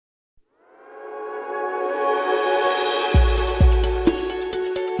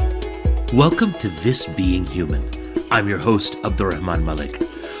Welcome to This Being Human. I'm your host, Abdurrahman Malik.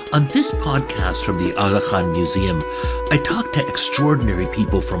 On this podcast from the Aga Khan Museum, I talk to extraordinary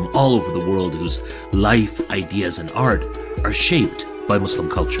people from all over the world whose life, ideas, and art are shaped by Muslim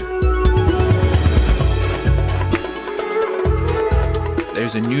culture.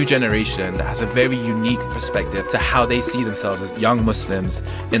 There's a new generation that has a very unique perspective to how they see themselves as young Muslims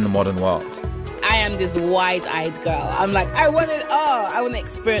in the modern world. I am this wide-eyed girl. I'm like, I want it all. I want to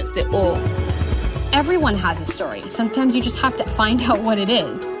experience it all. Everyone has a story. Sometimes you just have to find out what it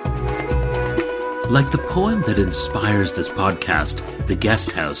is. Like the poem that inspires this podcast, The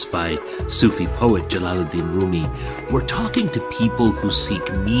Guest House by Sufi poet Jalaluddin Rumi, we're talking to people who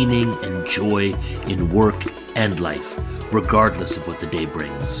seek meaning and joy in work and life, regardless of what the day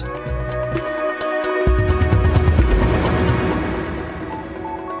brings.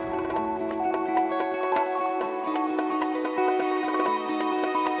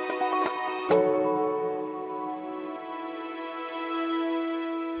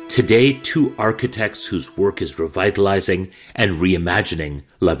 Today, two architects whose work is revitalizing and reimagining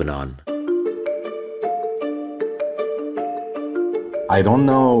Lebanon. I don't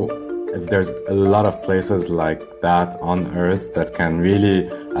know if there's a lot of places like that on Earth that can really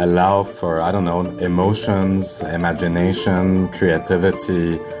allow for, emotions, imagination,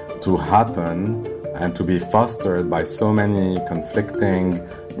 creativity to happen and to be fostered by so many conflicting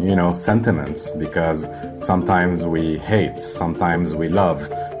sentiments, because sometimes we hate, sometimes we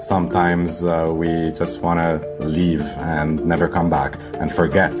love, sometimes we just want to leave and never come back and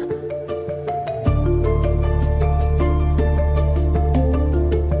forget.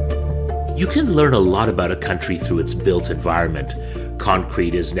 You can learn a lot about a country through its built environment.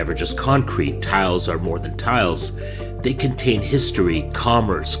 Concrete is never just concrete. Tiles are more than tiles. They contain history,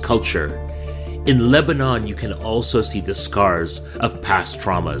 commerce, culture. In Lebanon, you can also see the scars of past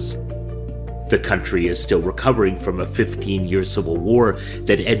traumas. The country is still recovering from a 15-year civil war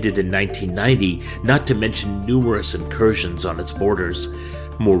that ended in 1990, not to mention numerous incursions on its borders.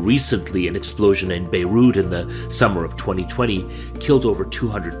 More recently, an explosion in Beirut in the summer of 2020 killed over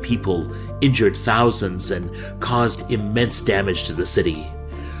 200 people, injured thousands, and caused immense damage to the city.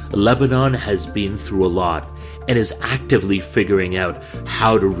 Lebanon has been through a lot and is actively figuring out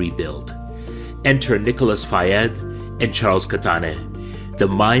how to rebuild. Enter Nicholas Fayed and Charles Katane, the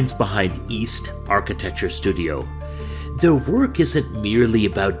minds behind East Architecture Studio. Their work isn't merely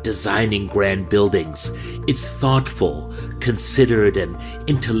about designing grand buildings. It's thoughtful, considered, and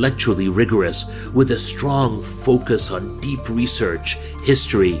intellectually rigorous, with a strong focus on deep research,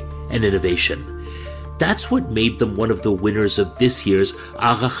 history, and innovation. That's what made them one of the winners of this year's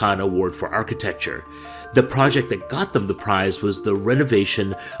Aga Khan Award for Architecture. The project that got them the prize was the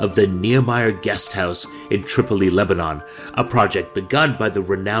renovation of the Niemeyer Guest House in Tripoli, Lebanon, a project begun by the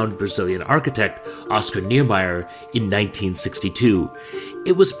renowned Brazilian architect Oscar Niemeyer in 1962.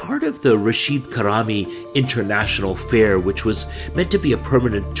 It was part of the Rashid Karami International Fair, which was meant to be a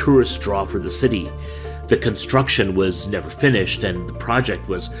permanent tourist draw for the city. The construction was never finished, and the project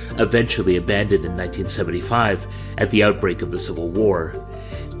was eventually abandoned in 1975 at the outbreak of the Civil War.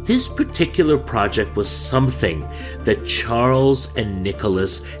 This particular project was something that Charles and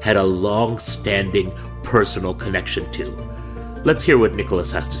Nicholas had a long-standing personal connection to. Let's hear what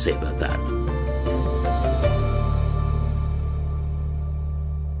Nicholas has to say about that.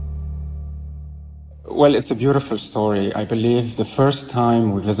 Well, it's a beautiful story. I believe the first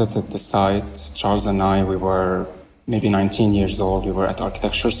time we visited the site, Charles and I, we were maybe 19 years old. We were at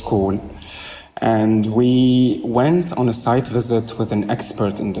architecture school. And we went on a site visit with an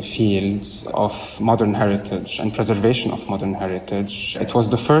expert in the field of modern heritage and preservation of modern heritage. It was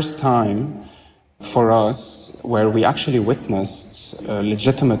the first time for us where we actually witnessed a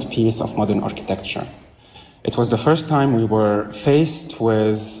legitimate piece of modern architecture. It was the first time we were faced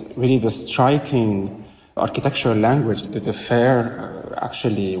with really the striking architectural language that the fair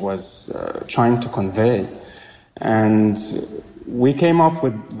actually was trying to convey. And we came up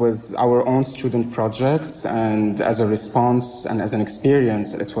with our own student projects, and as a response and as an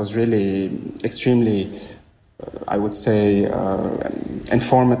experience, it was really extremely, I would say,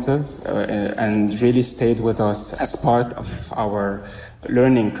 informative and really stayed with us as part of our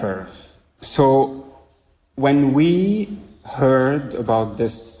learning curve. So when we heard about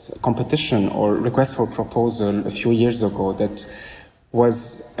this competition or request for proposal a few years ago that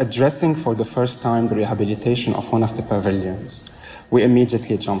was addressing for the first time the rehabilitation of one of the pavilions, we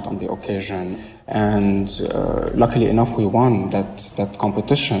immediately jumped on the occasion, and luckily enough we won that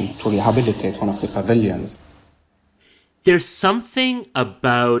competition to rehabilitate one of the pavilions. There's something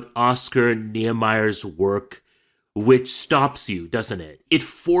about Oscar Niemeyer's work which stops you, doesn't it? It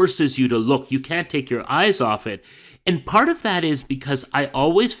forces you to look. You can't take your eyes off it. And part of that is because I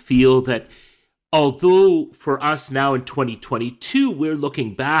always feel that although for us now in 2022, we're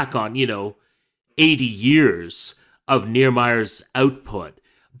looking back on, 80 years of Niermeyer's output,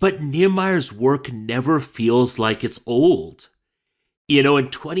 but Niermeyer's work never feels like it's old. In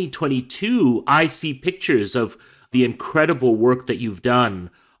 2022, I see pictures of the incredible work that you've done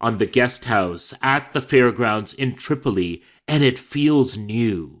on the guest house at the fairgrounds in Tripoli, and it feels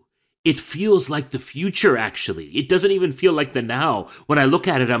new. It feels like the future, actually. It doesn't even feel like the now. When I look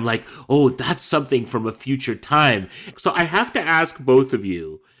at it, I'm like, oh, that's something from a future time. So I have to ask both of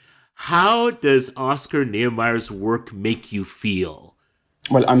you, how does Oscar Niermeyer's work make you feel?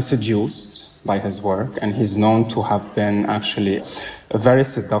 Well, I'm seduced by his work, and he's known to have been actually a very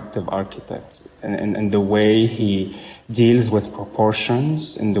seductive architect in the way he deals with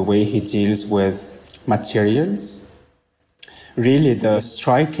proportions, in the way he deals with materials. Really, the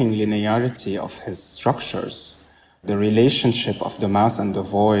striking linearity of his structures, the relationship of the mass and the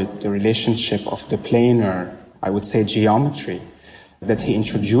void, the relationship of the planar, I would say geometry, that he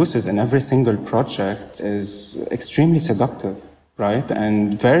introduces in every single project is extremely seductive, right?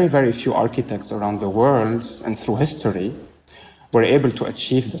 And very, very few architects around the world and through history were able to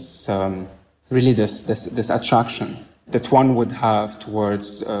achieve this, this attraction that one would have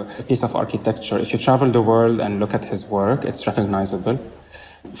towards a piece of architecture. If you travel the world and look at his work, it's recognizable.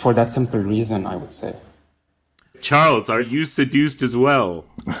 For that simple reason, I would say. Charles, are you seduced as well?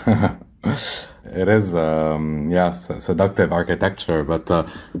 It is, seductive architecture, but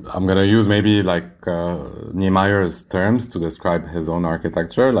I'm going to use maybe Niemeyer's terms to describe his own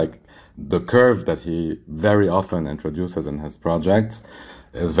architecture. Like the curve that he very often introduces in his projects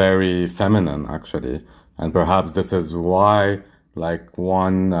is very feminine, actually. And perhaps this is why,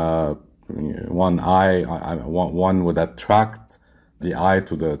 one would attract the eye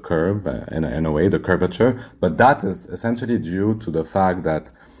to the curve in a way, the curvature. But that is essentially due to the fact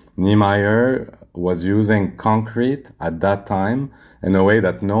that Niemeyer was using concrete at that time in a way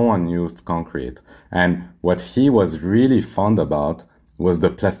that no one used concrete. And what he was really fond about was the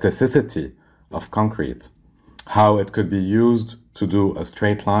plasticity of concrete, how it could be used to do a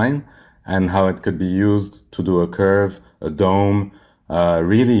straight line, and how it could be used to do a curve, a dome,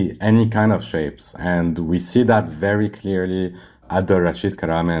 really any kind of shapes. And we see that very clearly at the Rashid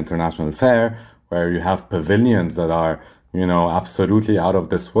Karame International Fair, where you have pavilions that are, absolutely out of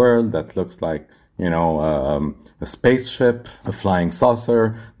this world, that looks like, a spaceship, a flying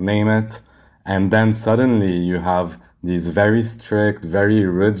saucer, name it. And then suddenly you have these very strict, very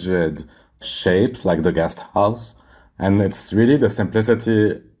rigid shapes like the guest house. And it's really the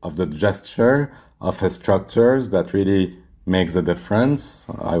simplicity of the gesture of his structures that really makes a difference,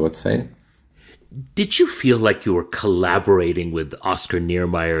 I would say. Did you feel like you were collaborating with Oscar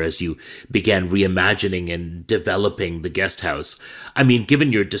Niemeyer as you began reimagining and developing the guest house? I mean,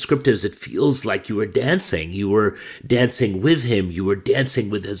 given your descriptives, it feels like you were dancing. You were dancing with him. You were dancing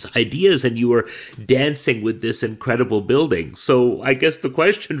with his ideas, and you were dancing with this incredible building. So I guess the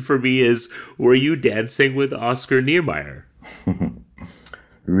question for me is, were you dancing with Oscar Niemeyer?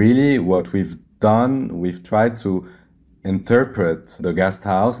 Really, what we've done, we've tried to interpret the guest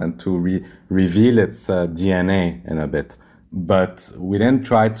house and to reveal its DNA in a bit. But we didn't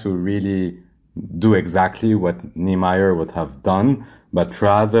try to really do exactly what Niemeyer would have done, but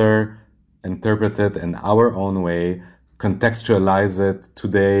rather interpret it in our own way, contextualize it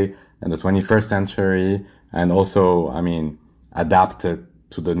today in the 21st century, and also, adapt it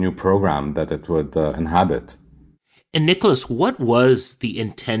to the new program that it would inhabit. And Nicholas, what was the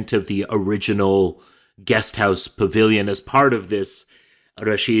intent of the original guest house pavilion as part of this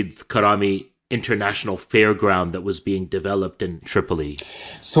Rashid Karame International Fairground that was being developed in Tripoli?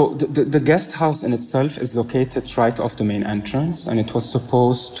 So the guest house in itself is located right off the main entrance, and it was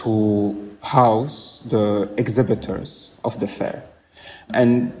supposed to house the exhibitors of the fair.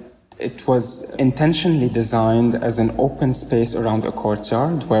 And it was intentionally designed as an open space around a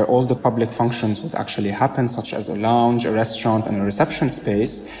courtyard where all the public functions would actually happen, such as a lounge, a restaurant, and a reception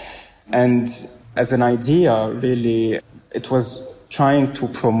space. And as an idea, really, it was trying to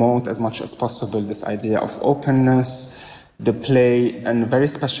promote as much as possible this idea of openness, the play, and a very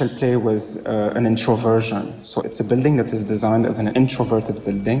special play with an introversion. So it's a building that is designed as an introverted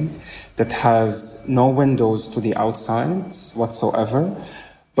building that has no windows to the outside whatsoever,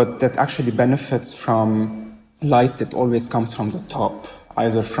 but that actually benefits from light that always comes from the top,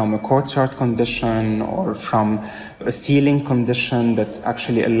 either from a courtyard condition or from a ceiling condition that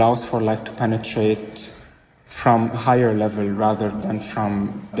actually allows for light to penetrate from a higher level rather than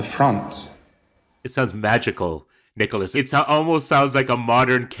from the front. It sounds magical. Nicholas. It almost sounds like a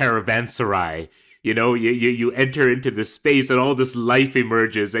modern caravanserai. You know, you enter into the space and all this life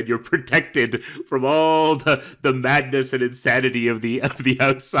emerges and you're protected from all the madness and insanity of the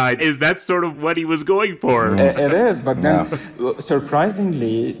outside. Is that sort of what he was going for? It is, but then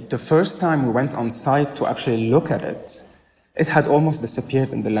surprisingly, the first time we went on site to actually look at it, it had almost disappeared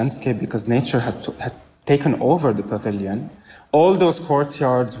in the landscape because nature had taken over the pavilion. All those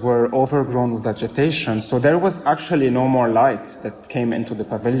courtyards were overgrown with vegetation, so there was actually no more light that came into the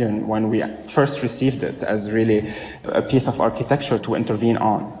pavilion when we first received it as really a piece of architecture to intervene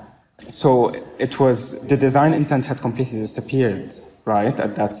on. So it was, the design intent had completely disappeared, right,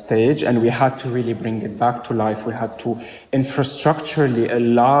 at that stage, and we had to really bring it back to life. We had to infrastructurally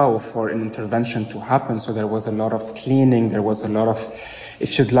allow for an intervention to happen, so there was a lot of cleaning, there was a lot of,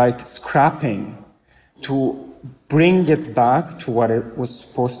 if you'd like, scrapping to bring it back to what it was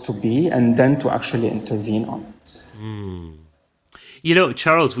supposed to be and then to actually intervene on it. You know,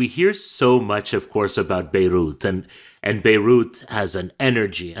 Charles, we hear so much, of course, about Beirut, and Beirut has an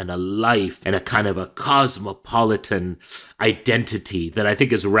energy and a life and a kind of a cosmopolitan identity that I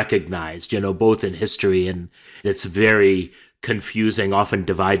think is recognized, you know, both in history and its very confusing, often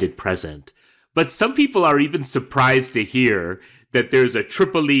divided present. But some people are even surprised to hear that there's a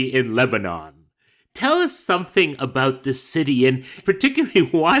Tripoli in Lebanon. Tell us something about this city, and particularly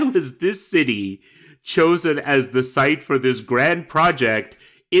why was this city chosen as the site for this grand project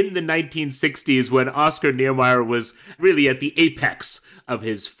in the 1960s when Oscar Niemeyer was really at the apex of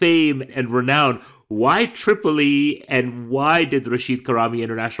his fame and renown? Why Tripoli, and why did the Rashid Karami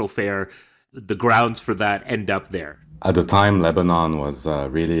International Fair, the grounds for that, end up there? At the time, Lebanon was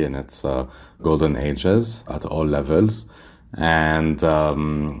really in its golden ages at all levels. And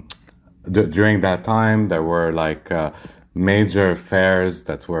during that time, there were like major fairs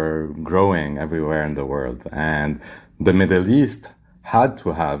that were growing everywhere in the world. And the Middle East had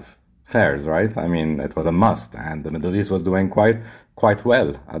to have fairs, right? I mean, it was a must. And the Middle East was doing quite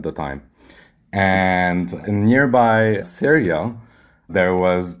well at the time. And in nearby Syria, there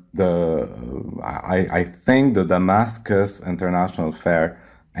was I think the Damascus International Fair.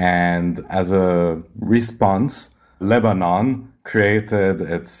 And as a response, Lebanon created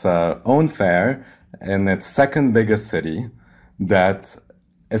its own fair in its second biggest city, that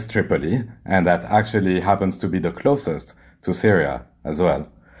is Tripoli, and that actually happens to be the closest to Syria as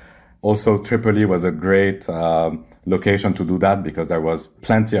well. Also, Tripoli was a great location to do that because there was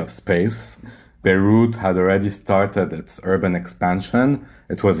plenty of space. Beirut had already started its urban expansion.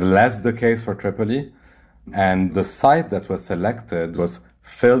 It was less the case for Tripoli. And the site that was selected was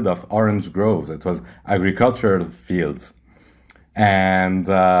filled of orange groves. It was agricultural fields. And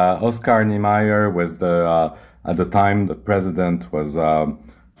Oscar Niemeyer was at the time, the president was Fouad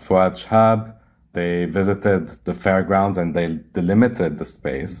Chehab. They visited the fairgrounds and they delimited the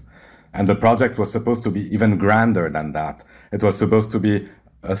space. And the project was supposed to be even grander than that. It was supposed to be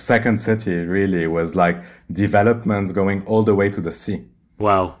a second city, really. It was like developments going all the way to the sea.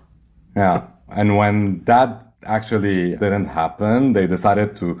 Wow. Yeah. And when that actually didn't happen, they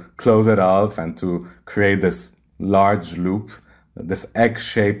decided to close it off and to create this large loop, this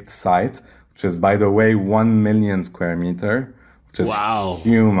egg-shaped site, which is, by the way, 1 million square meter, which is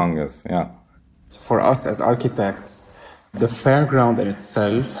humongous. Yeah. For us as architects, the fairground in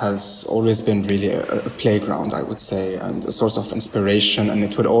itself has always been really a playground, I would say, and a source of inspiration, and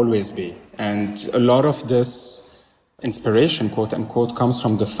it will always be. And a lot of this inspiration, quote unquote, comes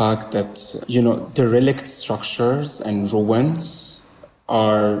from the fact that, you know, derelict structures and ruins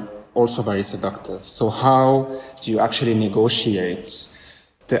are also very seductive. So how do you actually negotiate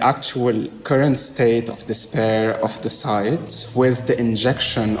the actual current state of despair of the site with the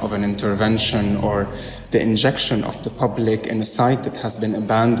injection of an intervention or the injection of the public in a site that has been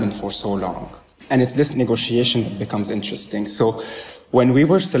abandoned for so long? And it's this negotiation that becomes interesting. So when we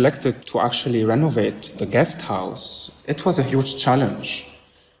were selected to actually renovate the guest house, it was a huge challenge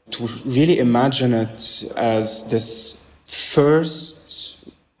to really imagine it as this first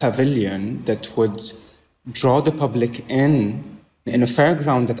pavilion that would draw the public in a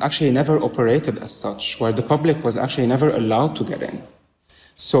fairground that actually never operated as such, where the public was actually never allowed to get in.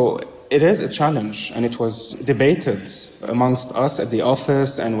 So it is a challenge, and it was debated amongst us at the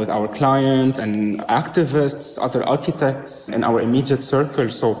office and with our client and activists, other architects in our immediate circle.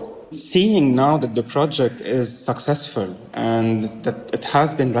 So seeing now that the project is successful and that it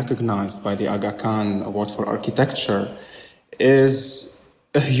has been recognized by the Aga Khan Award for Architecture is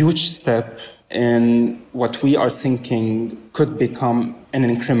a huge step in what we are thinking could become an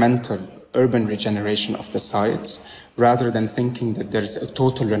incremental urban regeneration of the site, rather than thinking that there's a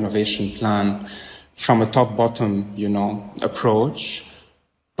total renovation plan from a top-bottom, approach,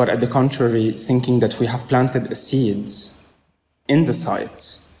 but at the contrary, thinking that we have planted a seed in the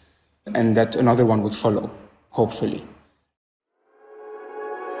site and that another one would follow, hopefully.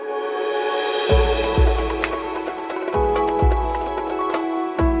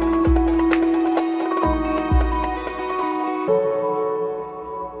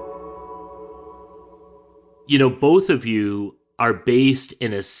 Both of you are based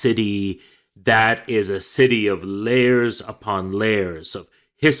in a city that is a city of layers upon layers of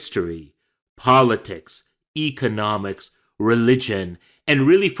history, politics, economics, religion, and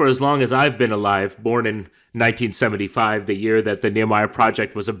really for as long as I've been alive, born in 1975, the year that the Nehemiah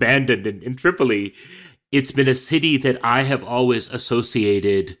Project was abandoned in Tripoli, it's been a city that I have always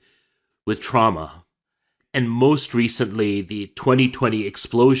associated with trauma. And most recently, the 2020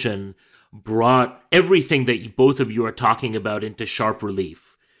 explosion brought everything that both of you are talking about into sharp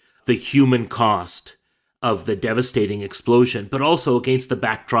relief. The human cost of the devastating explosion, but also against the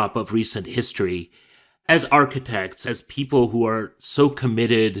backdrop of recent history. As architects, as people who are so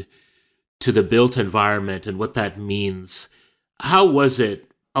committed to the built environment and what that means, how was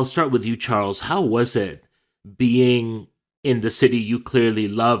it, I'll start with you, Charles, how was it being in the city you clearly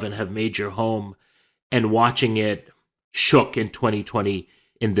love and have made your home and watching it shook in 2020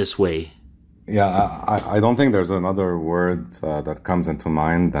 in this way? Yeah, I don't think there's another word that comes into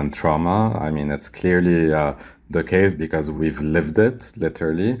mind than trauma. I mean, it's clearly the case because we've lived it,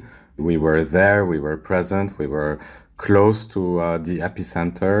 literally. We were there, we were present, we were close to the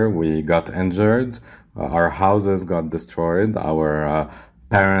epicenter. We got injured, our houses got destroyed, our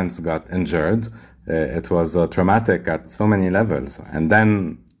parents got injured. It was traumatic at so many levels. And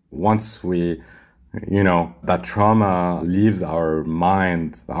then once that trauma leaves our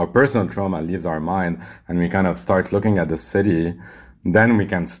mind, our personal trauma leaves our mind, and we kind of start looking at the city, then we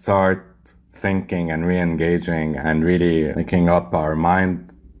can start thinking and re-engaging and really making up our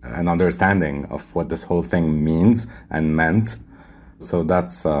mind an understanding of what this whole thing means and meant. So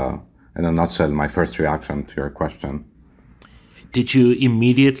that's, in a nutshell, my first reaction to your question. Did you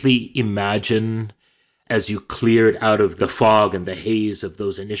immediately imagine, as you cleared out of the fog and the haze of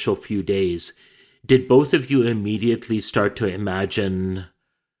those initial few days, did both of you immediately start to imagine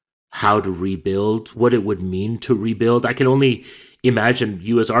how to rebuild, what it would mean to rebuild? I can only imagine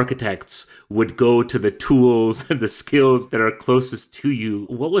you as architects would go to the tools and the skills that are closest to you.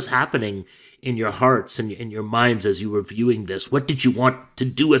 What was happening in your hearts and in your minds as you were viewing this? What did you want to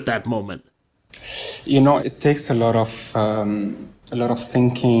do at that moment? It takes a lot of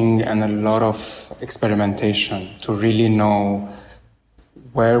thinking and a lot of experimentation to really know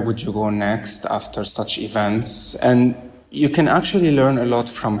where would you go next after such events. And you can actually learn a lot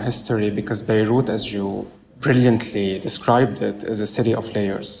from history because Beirut, as you brilliantly described it, is a city of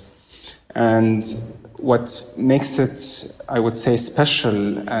layers. And what makes it, I would say,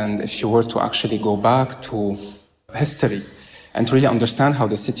 special, and if you were to actually go back to history and really understand how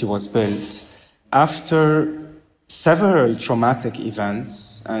the city was built, after several traumatic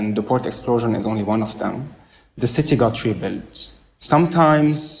events, and the port explosion is only one of them, the city got rebuilt.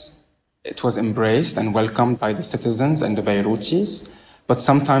 Sometimes it was embraced and welcomed by the citizens and the Beirutis, but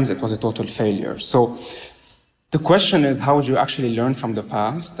sometimes it was a total failure. So the question is, how do you actually learn from the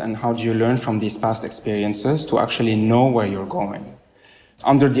past, and how do you learn from these past experiences to actually know where you're going?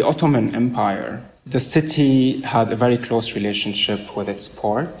 Under the Ottoman Empire, the city had a very close relationship with its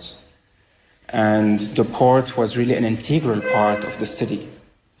port, and the port was really an integral part of the city.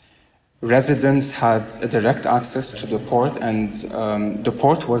 Residents had a direct access to the port, and the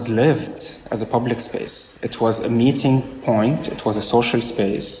port was lived as a public space. It was a meeting point, it was a social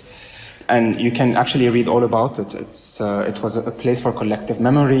space, and you can actually read all about it. It was a place for collective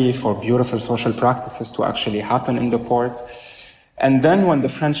memory, for beautiful social practices to actually happen in the port. And then when the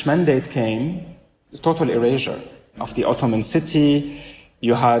French Mandate came, total erasure of the Ottoman city.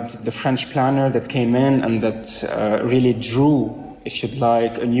 You had the French planner that came in and that really drew, if you'd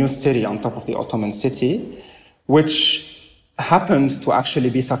like, a new city on top of the Ottoman city, which happened to actually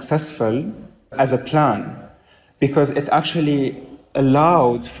be successful as a plan because it actually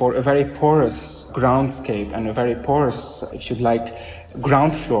allowed for a very porous groundscape and a very porous, if you'd like,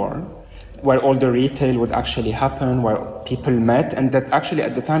 ground floor where all the retail would actually happen, where people met, and that actually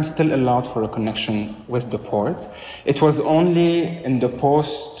at the time still allowed for a connection with the port. It was only in the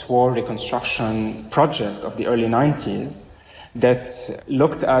post-war reconstruction project of the early 90s that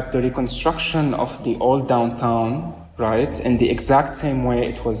looked at the reconstruction of the old downtown, right, in the exact same way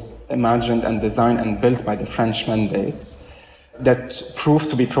it was imagined and designed and built by the French Mandate, that proved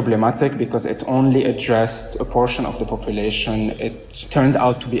to be problematic because it only addressed a portion of the population. It turned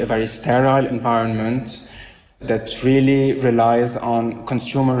out to be a very sterile environment that really relies on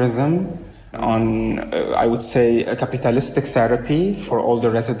consumerism, on, I would say, a capitalistic therapy for all the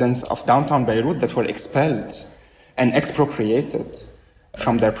residents of downtown Beirut that were expelled and expropriated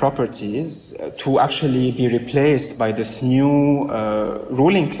from their properties to actually be replaced by this new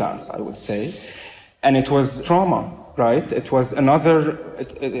ruling class, I would say. And it was trauma, right? It was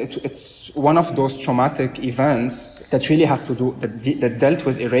it's one of those traumatic events that really has to do, that dealt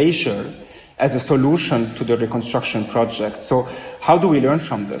with erasure as a solution to the reconstruction project. So how do we learn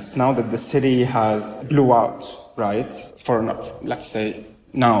from this now that the city has blew out, right? For, let's say,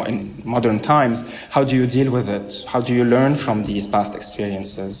 now in modern times, how do you deal with it? How do you learn from these past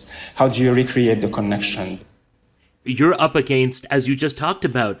experiences? How do you recreate the connection? You're up against, as you just talked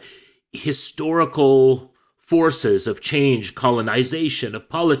about, historical forces of change, colonization, of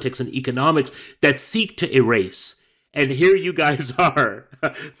politics and economics that seek to erase. And here you guys are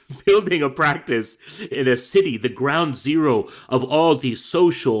building a practice in a city, the ground zero of all these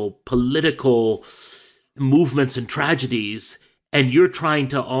social, political movements and tragedies. And you're trying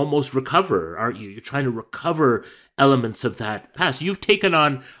to almost recover, aren't you? You're trying to recover elements of that past. You've taken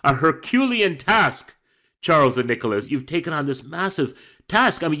on a Herculean task, Charles and Nicholas. You've taken on this massive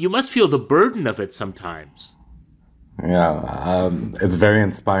task. I mean, you must feel the burden of it sometimes. Yeah, it's very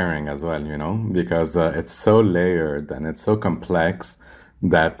inspiring as well, because it's so layered and it's so complex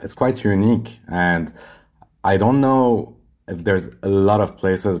that it's quite unique. And I don't know if there's a lot of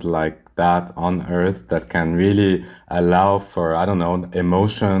places like that on Earth that can really allow for,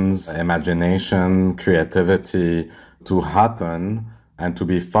 emotions, imagination, creativity to happen and to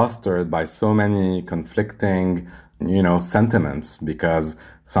be fostered by so many conflicting, sentiments, because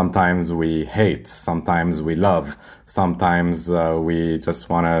sometimes we hate, sometimes we love, sometimes we just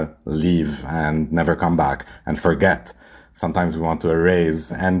want to leave and never come back and forget. Sometimes we want to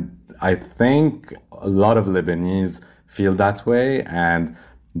erase. And I think a lot of Lebanese feel that way. And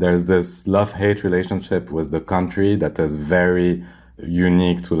there's this love-hate relationship with the country that is very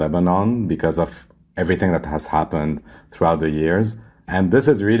unique to Lebanon because of everything that has happened throughout the years. And this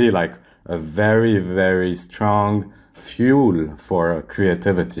is really like a very, very strong fuel for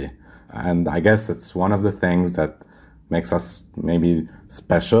creativity. And I guess it's one of the things that makes us maybe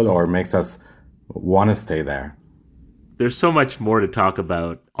special or makes us want to stay there. There's so much more to talk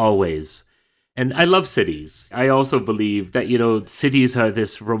about always. And I love cities. I also believe that, cities are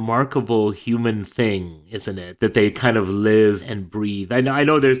this remarkable human thing, isn't it? That they kind of live and breathe. I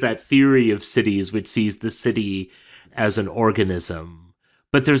know there's that theory of cities which sees the city as an organism.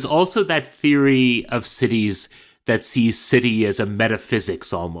 But there's also that theory of cities that sees city as a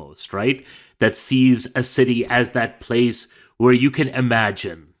metaphysics almost, right? That sees a city as that place where you can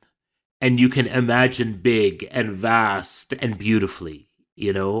imagine. And you can imagine big and vast and beautifully,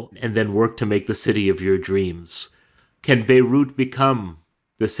 and then work to make the city of your dreams. Can Beirut become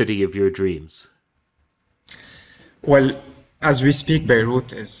the city of your dreams? Well, as we speak,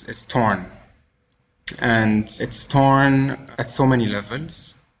 Beirut is torn. And it's torn at so many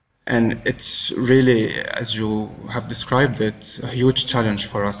levels. And it's really, as you have described it, a huge challenge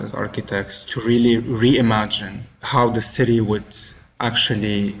for us as architects to really reimagine how the city would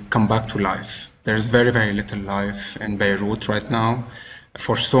actually come back to life. There's very, very little life in Beirut right now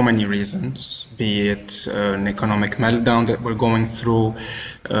for so many reasons, be it an economic meltdown that we're going through,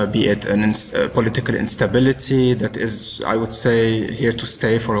 be it political instability that is, I would say, here to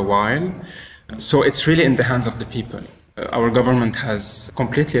stay for a while. So it's really in the hands of the people. Our government has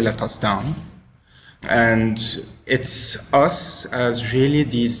completely let us down. And it's us as really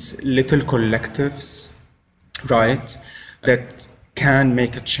these little collectives, right, that can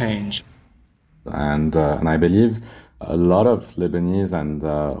make a change. And I believe a lot of Lebanese and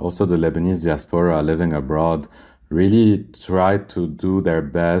also the Lebanese diaspora living abroad really try to do their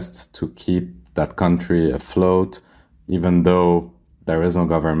best to keep that country afloat, even though there is no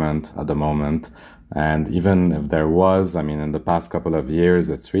government at the moment. And even if there was, in the past couple of years,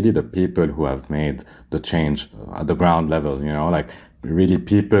 it's really the people who have made the change at the ground level, really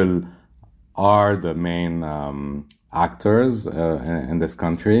people are the main actors in this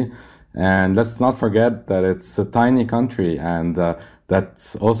country. And let's not forget that it's a tiny country, and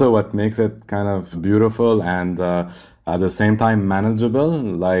that's also what makes it kind of beautiful and at the same time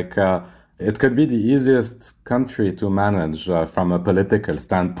manageable. It could be the easiest country to manage from a political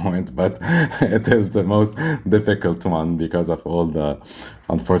standpoint, but it is the most difficult one because of all the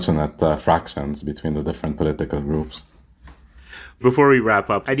unfortunate fractions between the different political groups. Before we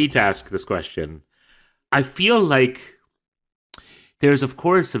wrap up, I need to ask this question. I feel like there's, of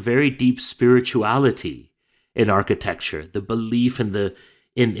course, a very deep spirituality in architecture, the belief in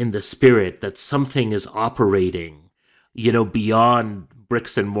the spirit that something is operating, beyond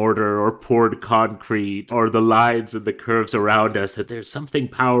bricks and mortar or poured concrete or the lines and the curves around us, that there's something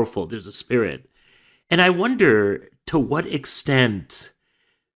powerful, there's a spirit. And I wonder to what extent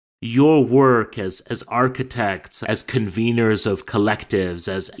your work as architects, as conveners of collectives,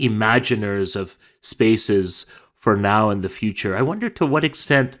 as imaginers of spaces for now and the future, I wonder to what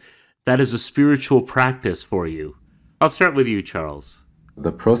extent that is a spiritual practice for you. I'll start with you, Charles.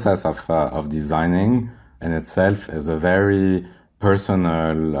 The process of designing in itself is a very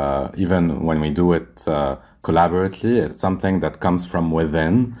personal, even when we do it collaboratively, it's something that comes from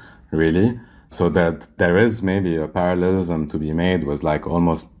within, really. So that there is maybe a parallelism to be made with like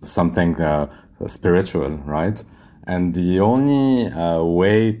almost something spiritual, right? And the only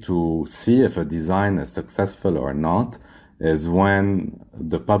way to see if a design is successful or not is when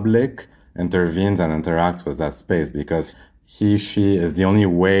the public intervenes and interacts with that space, because she is the only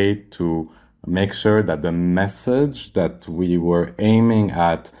way to make sure that the message that we were aiming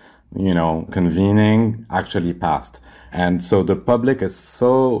at, convening actually passed. And so the public is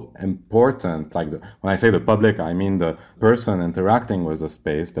so important. When I say the public, I mean the person interacting with the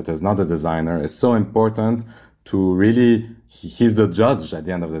space that is not a designer is so important to really, he's the judge at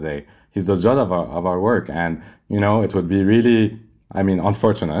the end of the day. He's the judge of our work. And, it would be really,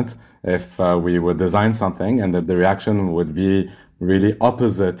 unfortunate if we would design something and the reaction would be really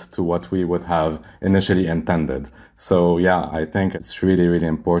opposite to what we would have initially intended. So yeah, I think it's really, really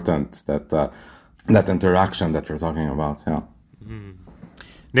important that that interaction that you're talking about. Yeah.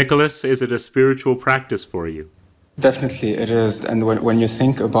 Nicholas, is it a spiritual practice for you? Definitely it is. And when you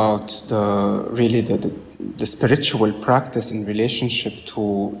think about the spiritual practice in relationship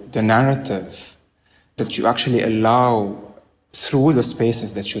to the narrative that you actually allow through the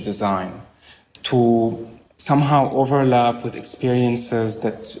spaces that you design to somehow overlap with experiences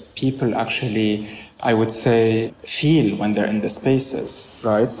that people actually, I would say, feel when they're in the spaces,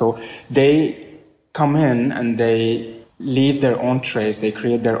 right? So they come in and they leave their own trace, they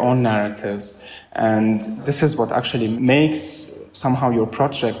create their own narratives, and this is what actually makes somehow your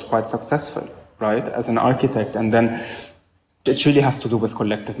project quite successful, right, as an architect. And then it really has to do with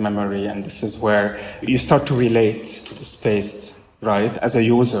collective memory, and this is where you start to relate to the space, right, as a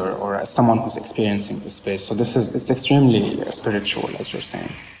user or as someone who's experiencing the space. So it's extremely spiritual, as you're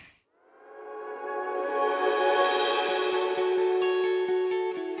saying.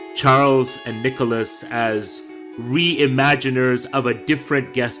 Charles and Nicholas, as reimaginers of a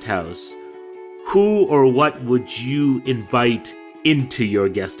different guest house, who or what would you invite into your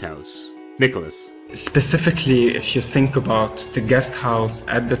guest house? Nicholas. Specifically, if you think about the guest house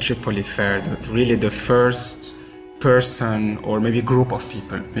at the Tripoli Fair, really the first person or maybe group of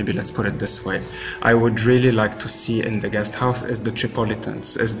people, maybe let's put it this way, I would really like to see in the guest house is the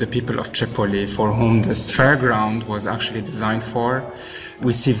Tripolitans, is the people of Tripoli for whom this fairground was actually designed for.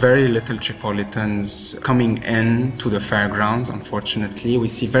 We see very little Tripolitans coming in to the fairgrounds, unfortunately. We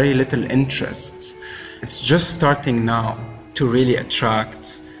see very little interest. It's just starting now to really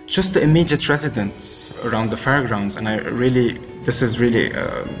attract just the immediate residents around the fairgrounds. And this is really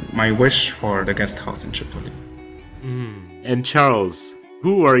my wish for the guest house in Tripoli. And Charles,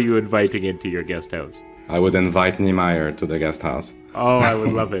 who are you inviting into your guest house? I would invite Niemeyer to the guest house. Oh, I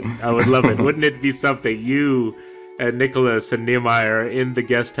would love it. I would love it. Wouldn't it be something? You and Nicholas and Niemeyer in the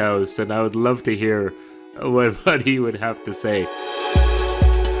guest house, and I would love to hear what he would have to say.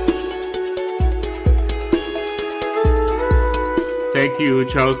 Thank you,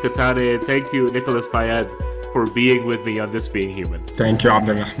 Charles Katane. Thank you, Nicholas Fayed, for being with me on This Being Human. Thank you,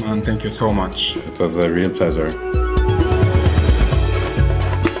 Abdulrahman. Thank you so much. It was a real pleasure.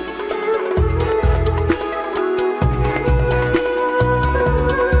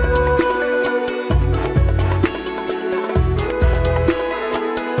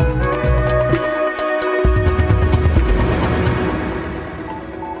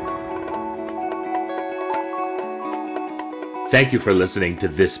 Thank you for listening to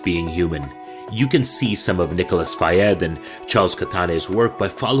This Being Human. You can see some of Nicholas Fayed and Charles Katane's work by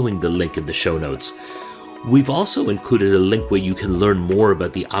following the link in the show notes. We've also included a link where you can learn more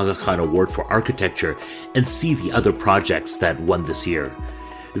about the Aga Khan Award for Architecture and see the other projects that won this year.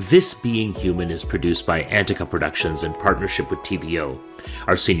 This Being Human is produced by Antica Productions in partnership with TVO.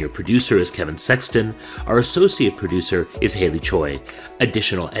 Our senior producer is Kevin Sexton. Our associate producer is Haley Choi.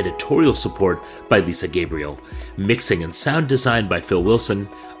 Additional editorial support by Lisa Gabriel. Mixing and sound design by Phil Wilson.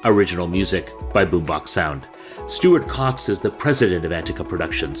 Original music by Boombox Sound. Stuart Cox is the president of Antica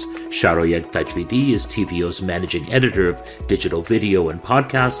Productions. Sharoyeg Tajvidi is TVO's managing editor of digital video and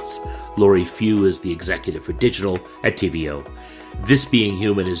podcasts. Laurie Few is the executive for digital at TVO. This Being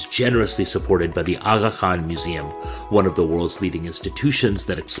Human is generously supported by the Aga Khan Museum, one of the world's leading institutions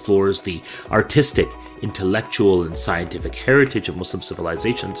that explores the artistic, intellectual, and scientific heritage of Muslim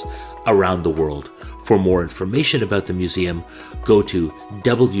civilizations around the world. For more information about the museum, go to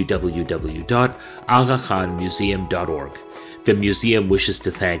www.agakhanmuseum.org. The museum wishes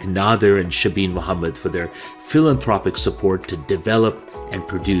to thank Nader and Shabin Muhammad for their philanthropic support to develop and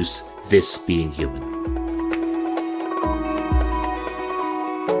produce This Being Human.